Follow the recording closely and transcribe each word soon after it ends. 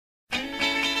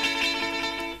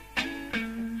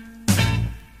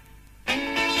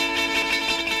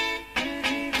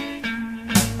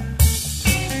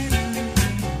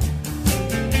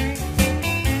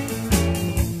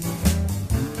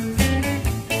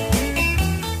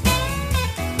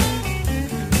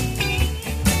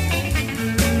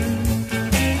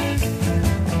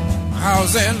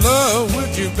was in love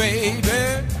with you,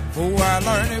 baby, before I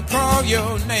learned to call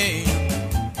your name.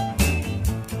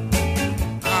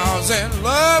 I was in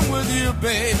love with you,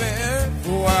 baby,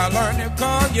 before I learned to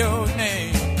call your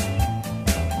name.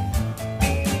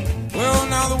 Well,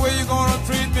 now the way you're gonna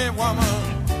treat me,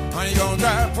 woman, honey, you're gonna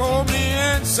drive for me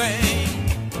insane.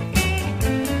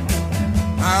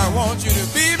 I want you to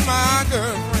be my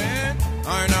girlfriend,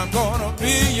 and I'm gonna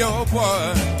be your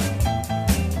boy.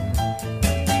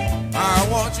 I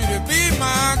want you to be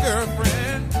my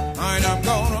girlfriend, and I'm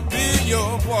gonna be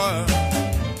your boy.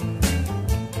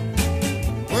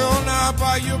 Well, now I'll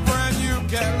buy you a brand new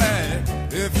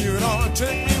Cadillac if you don't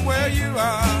take me where you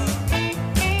are.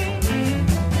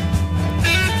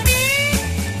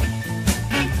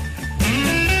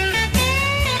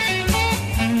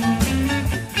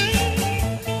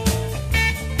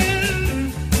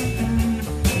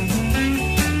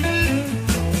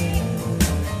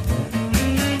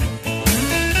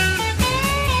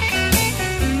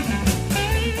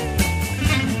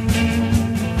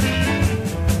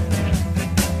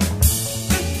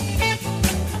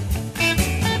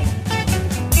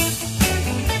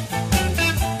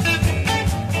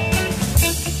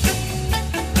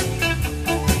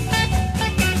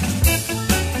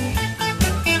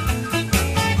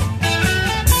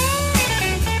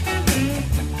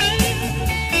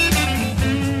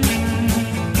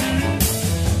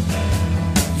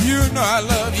 You know I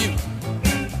love you,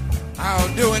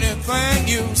 I'll do anything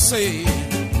you say.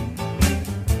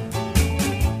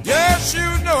 Yes, you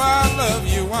know I love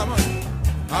you, woman,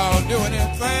 I'll do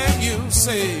anything you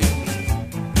say.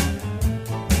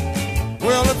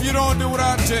 Well, if you don't do what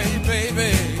I tell you,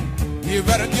 baby, you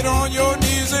better get on your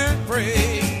knees and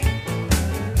pray.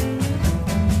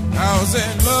 I was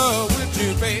in love with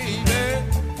you, baby,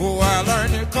 before I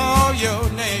learned to call your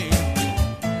name.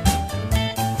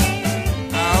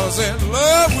 I was in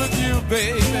love with you,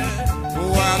 baby,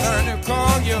 before I learned to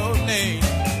call your name.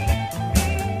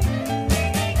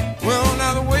 Well,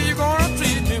 now the way you're gonna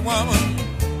treat me, woman,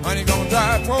 honey, gonna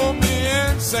drive for me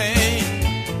insane.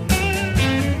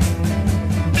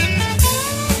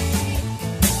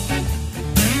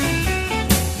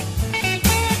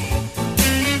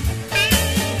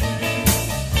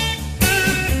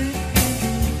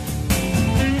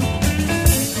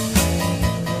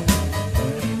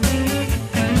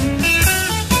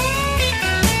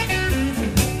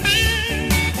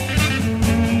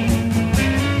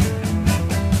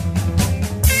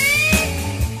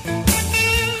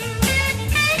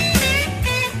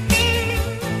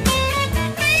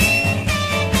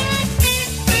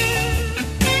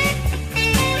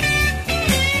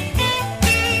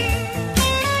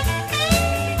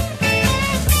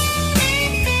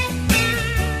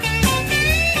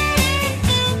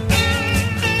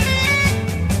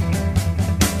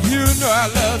 You know I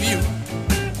love you,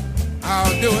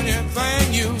 I'll do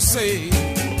anything you say.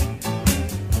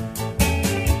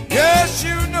 Yes,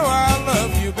 you know I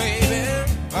love you, baby,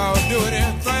 I'll do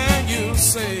anything you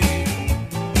say.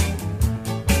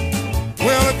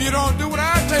 Well, if you don't do what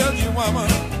I tell you, woman,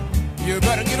 you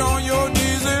better get on your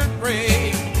knees and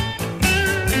pray.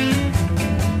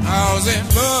 I was in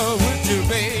love with you,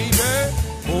 baby,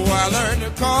 before I learned to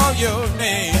call your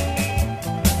name.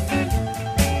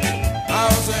 I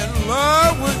was in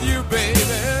love with you, baby,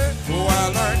 before I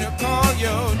learned to call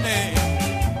your name.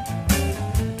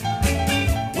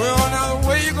 Well, now the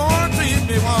way you're gonna treat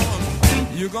me,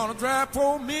 woman, you're gonna drive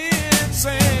for me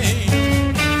insane.